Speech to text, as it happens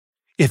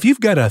If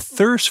you've got a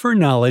thirst for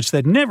knowledge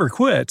that never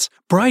quits,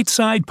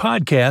 Brightside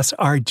Podcasts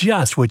are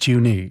just what you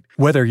need.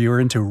 Whether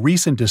you're into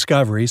recent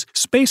discoveries,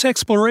 space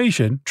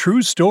exploration,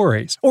 true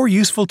stories, or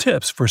useful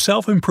tips for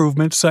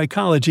self-improvement,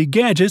 psychology,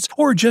 gadgets,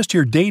 or just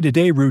your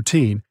day-to-day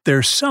routine,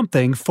 there's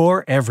something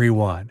for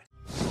everyone.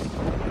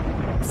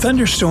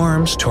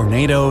 Thunderstorms,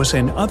 tornadoes,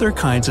 and other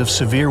kinds of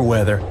severe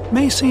weather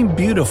may seem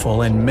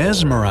beautiful and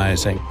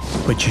mesmerizing,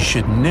 but you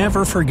should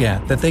never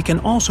forget that they can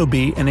also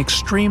be an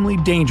extremely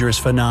dangerous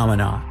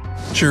phenomenon.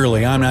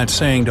 Surely I'm not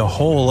saying to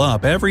hole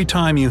up every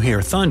time you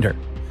hear thunder,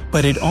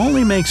 but it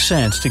only makes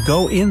sense to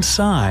go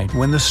inside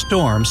when the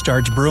storm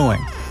starts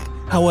brewing.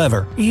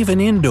 However, even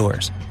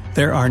indoors,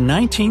 there are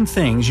 19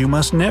 things you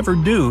must never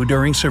do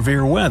during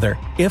severe weather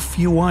if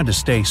you want to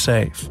stay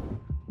safe.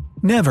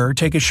 Never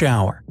take a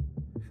shower.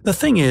 The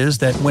thing is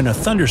that when a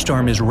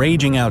thunderstorm is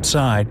raging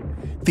outside,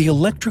 the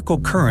electrical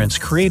currents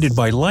created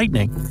by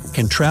lightning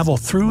can travel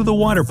through the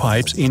water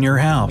pipes in your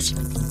house.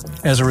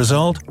 As a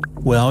result,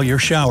 well, your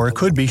shower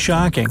could be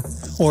shocking,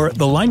 or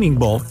the lightning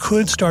bolt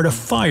could start a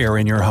fire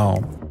in your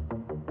home.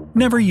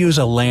 Never use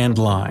a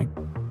landline.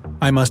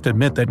 I must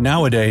admit that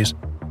nowadays,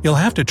 you'll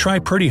have to try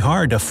pretty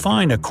hard to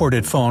find a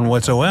corded phone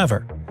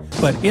whatsoever.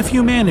 But if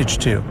you manage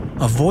to,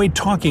 avoid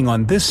talking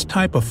on this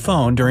type of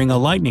phone during a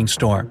lightning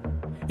storm.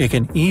 It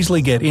can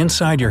easily get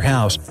inside your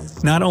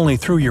house, not only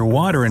through your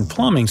water and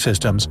plumbing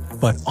systems,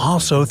 but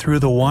also through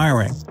the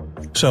wiring.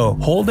 So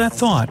hold that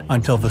thought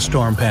until the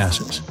storm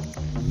passes.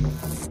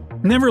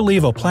 Never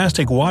leave a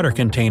plastic water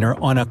container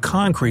on a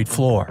concrete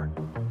floor.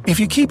 If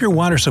you keep your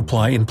water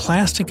supply in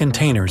plastic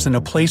containers in a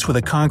place with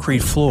a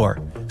concrete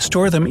floor,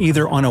 store them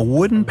either on a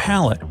wooden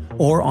pallet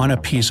or on a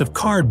piece of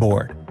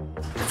cardboard.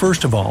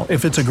 First of all,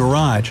 if it's a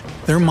garage,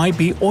 there might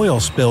be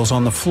oil spills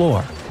on the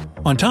floor.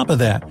 On top of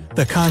that,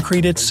 the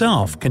concrete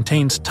itself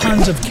contains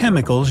tons of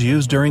chemicals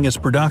used during its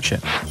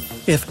production.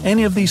 If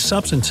any of these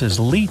substances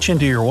leach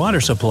into your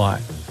water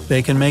supply,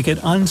 they can make it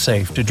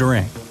unsafe to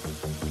drink.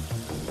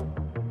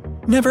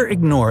 Never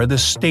ignore the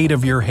state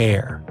of your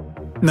hair.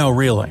 No,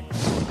 really.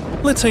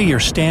 Let's say you're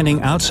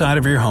standing outside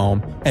of your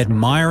home,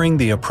 admiring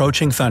the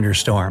approaching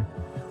thunderstorm.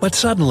 But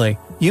suddenly,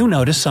 you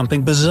notice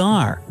something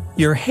bizarre.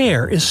 Your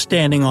hair is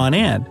standing on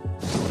end.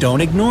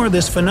 Don't ignore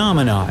this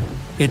phenomenon.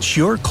 It's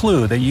your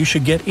clue that you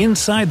should get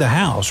inside the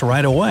house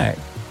right away.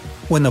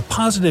 When the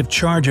positive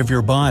charge of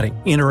your body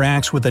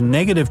interacts with the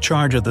negative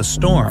charge of the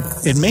storm,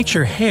 it makes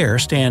your hair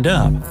stand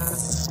up.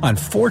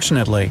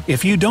 Unfortunately,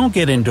 if you don't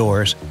get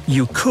indoors,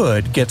 you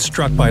could get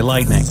struck by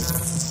lightning.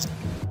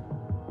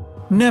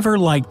 Never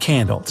light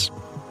candles.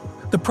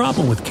 The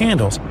problem with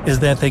candles is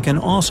that they can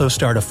also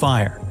start a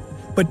fire.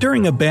 But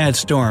during a bad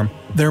storm,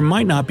 there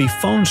might not be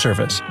phone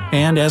service,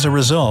 and as a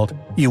result,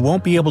 you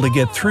won't be able to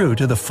get through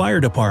to the fire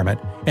department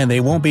and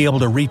they won't be able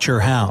to reach your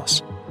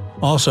house.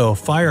 Also,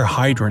 fire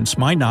hydrants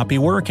might not be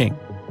working.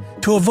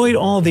 To avoid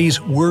all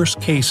these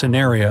worst-case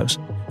scenarios,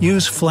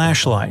 use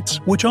flashlights,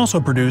 which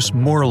also produce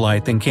more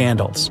light than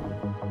candles.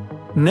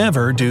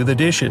 Never do the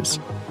dishes.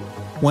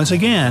 Once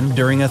again,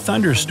 during a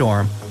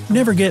thunderstorm,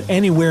 never get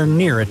anywhere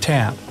near a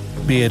tap,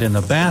 be it in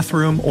the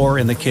bathroom or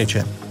in the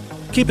kitchen.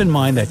 Keep in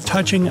mind that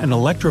touching an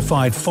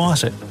electrified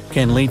faucet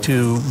can lead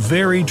to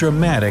very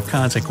dramatic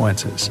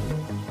consequences.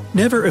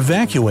 Never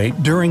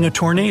evacuate during a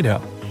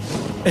tornado.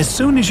 As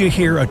soon as you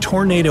hear a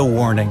tornado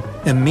warning,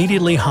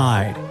 immediately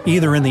hide,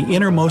 either in the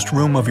innermost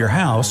room of your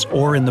house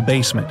or in the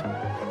basement.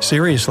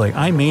 Seriously,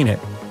 I mean it.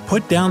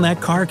 Put down that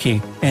car key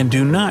and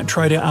do not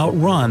try to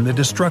outrun the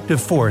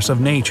destructive force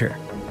of nature.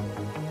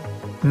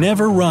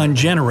 Never run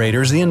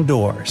generators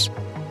indoors.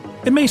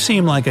 It may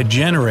seem like a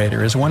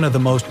generator is one of the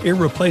most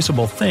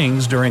irreplaceable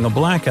things during a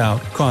blackout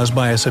caused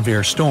by a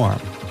severe storm.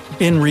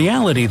 In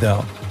reality,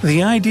 though,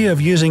 the idea of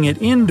using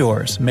it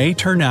indoors may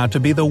turn out to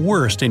be the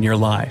worst in your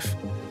life.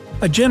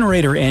 A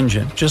generator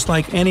engine, just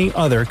like any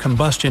other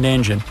combustion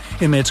engine,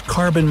 emits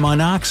carbon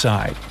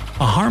monoxide,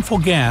 a harmful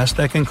gas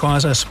that can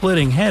cause a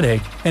splitting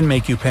headache and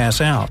make you pass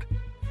out.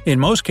 In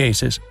most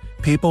cases,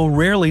 people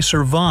rarely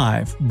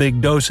survive big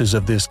doses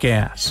of this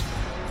gas.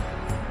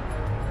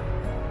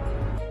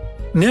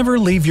 Never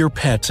leave your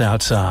pets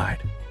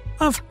outside.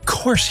 Of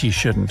course you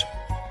shouldn't.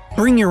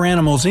 Bring your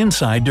animals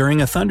inside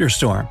during a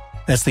thunderstorm.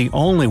 That's the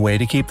only way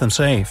to keep them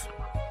safe.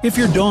 If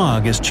your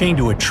dog is chained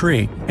to a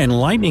tree and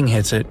lightning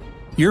hits it,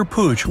 your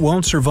pooch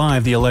won't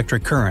survive the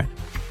electric current.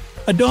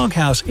 A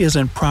doghouse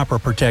isn't proper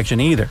protection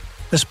either,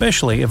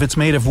 especially if it's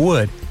made of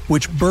wood,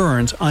 which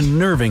burns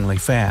unnervingly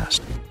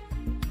fast.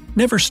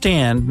 Never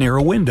stand near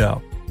a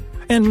window.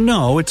 And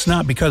no, it's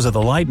not because of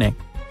the lightning.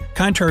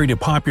 Contrary to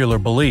popular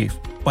belief,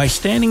 by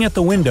standing at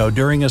the window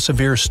during a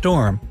severe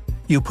storm,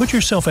 you put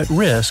yourself at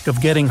risk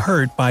of getting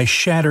hurt by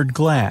shattered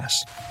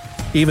glass.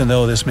 Even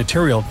though this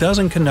material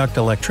doesn't conduct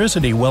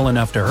electricity well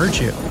enough to hurt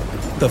you,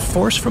 the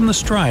force from the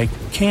strike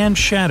can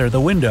shatter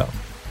the window.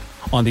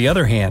 On the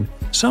other hand,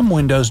 some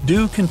windows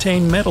do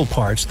contain metal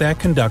parts that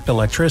conduct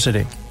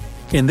electricity.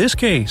 In this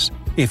case,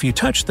 if you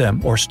touch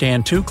them or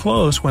stand too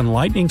close when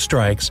lightning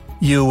strikes,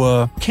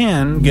 you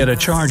can get a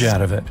charge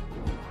out of it.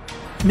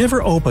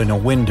 Never open a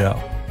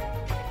window.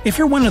 If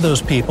you're one of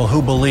those people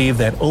who believe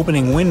that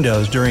opening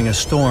windows during a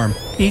storm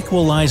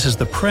equalizes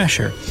the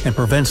pressure and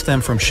prevents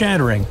them from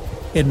shattering,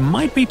 it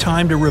might be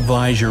time to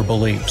revise your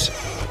beliefs.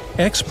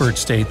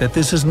 Experts state that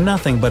this is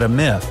nothing but a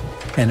myth,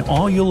 and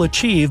all you'll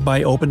achieve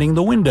by opening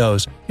the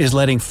windows is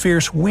letting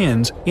fierce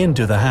winds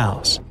into the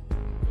house.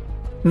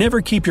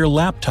 Never keep your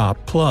laptop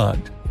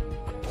plugged.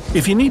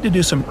 If you need to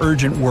do some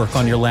urgent work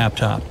on your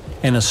laptop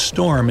and a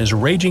storm is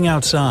raging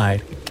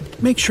outside,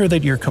 make sure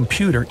that your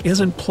computer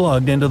isn't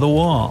plugged into the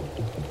wall.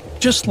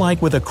 Just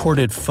like with a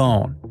corded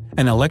phone,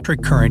 an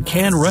electric current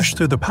can rush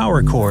through the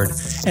power cord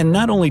and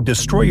not only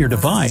destroy your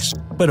device,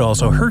 but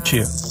also hurt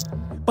you.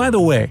 By the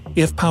way,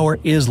 if power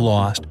is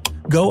lost,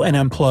 go and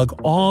unplug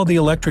all the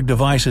electric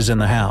devices in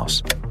the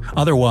house.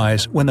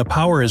 Otherwise, when the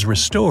power is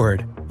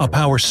restored, a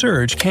power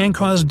surge can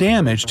cause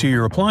damage to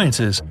your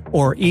appliances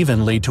or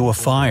even lead to a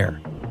fire.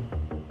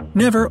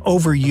 Never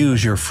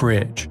overuse your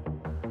fridge.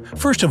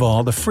 First of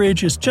all, the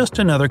fridge is just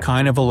another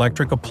kind of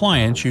electric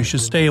appliance you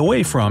should stay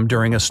away from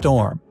during a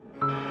storm.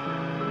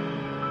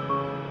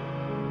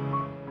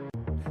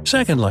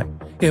 Secondly,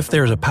 if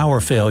there's a power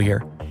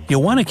failure,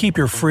 you'll want to keep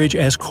your fridge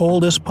as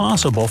cold as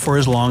possible for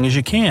as long as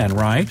you can,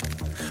 right?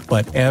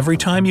 But every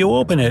time you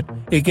open it,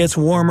 it gets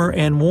warmer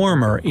and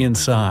warmer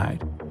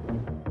inside.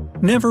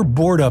 Never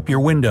board up your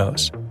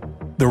windows.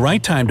 The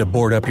right time to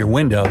board up your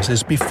windows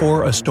is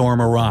before a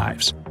storm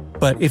arrives.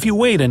 But if you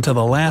wait until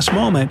the last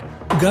moment,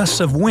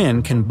 gusts of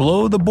wind can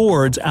blow the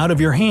boards out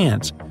of your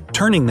hands,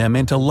 turning them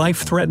into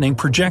life-threatening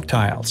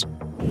projectiles.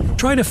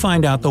 Try to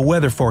find out the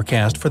weather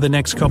forecast for the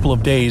next couple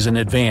of days in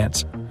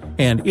advance,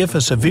 and if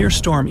a severe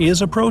storm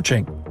is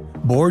approaching,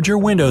 board your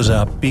windows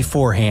up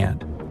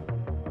beforehand.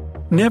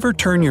 Never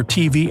turn your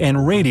TV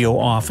and radio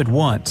off at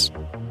once.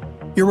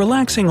 You're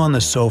relaxing on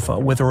the sofa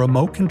with a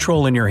remote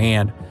control in your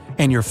hand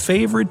and your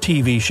favorite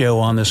TV show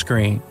on the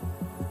screen.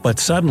 But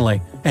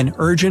suddenly, an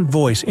urgent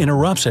voice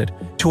interrupts it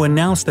to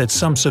announce that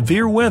some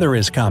severe weather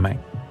is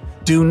coming.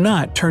 Do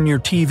not turn your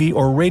TV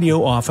or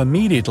radio off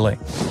immediately,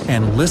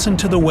 and listen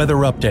to the weather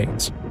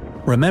updates.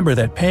 Remember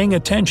that paying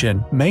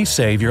attention may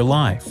save your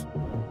life.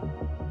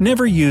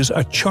 Never use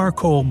a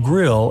charcoal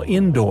grill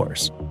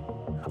indoors.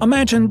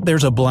 Imagine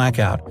there's a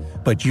blackout,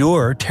 but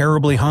you're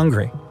terribly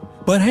hungry.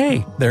 But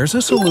hey, there's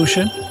a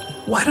solution.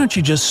 Why don't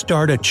you just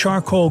start a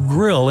charcoal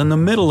grill in the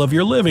middle of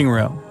your living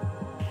room?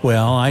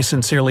 Well, I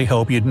sincerely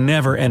hope you'd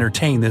never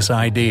entertain this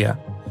idea,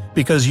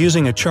 because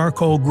using a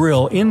charcoal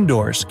grill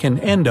indoors can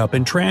end up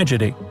in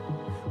tragedy.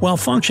 While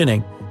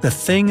functioning, the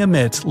thing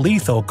emits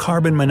lethal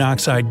carbon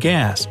monoxide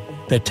gas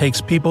that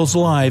takes people's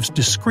lives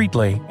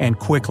discreetly and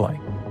quickly.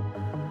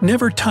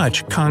 Never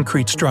touch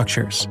concrete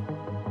structures.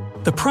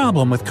 The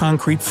problem with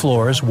concrete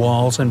floors,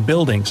 walls, and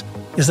buildings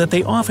is that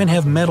they often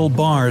have metal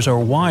bars or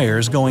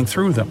wires going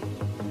through them.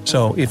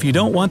 So if you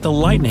don't want the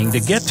lightning to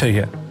get to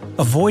you,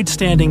 avoid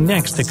standing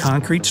next to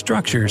concrete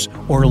structures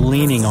or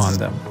leaning on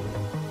them.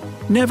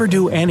 Never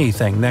do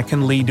anything that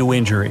can lead to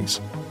injuries.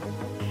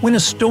 When a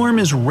storm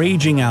is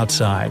raging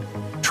outside,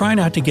 try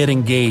not to get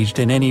engaged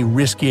in any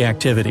risky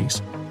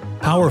activities.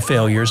 Power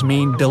failures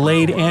mean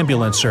delayed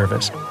ambulance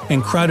service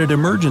and crowded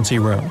emergency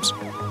rooms.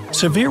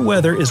 Severe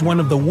weather is one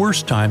of the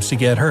worst times to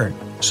get hurt,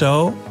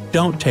 so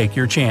don't take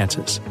your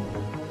chances.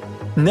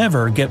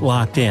 Never get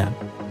locked in.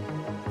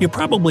 You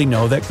probably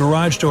know that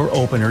garage door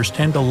openers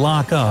tend to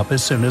lock up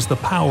as soon as the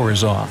power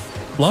is off.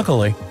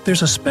 Luckily,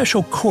 there's a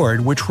special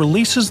cord which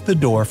releases the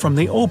door from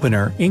the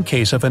opener in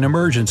case of an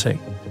emergency.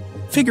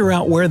 Figure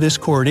out where this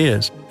cord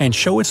is and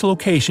show its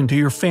location to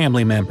your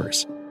family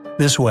members.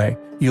 This way,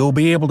 you'll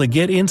be able to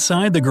get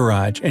inside the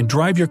garage and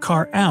drive your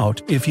car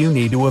out if you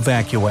need to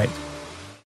evacuate.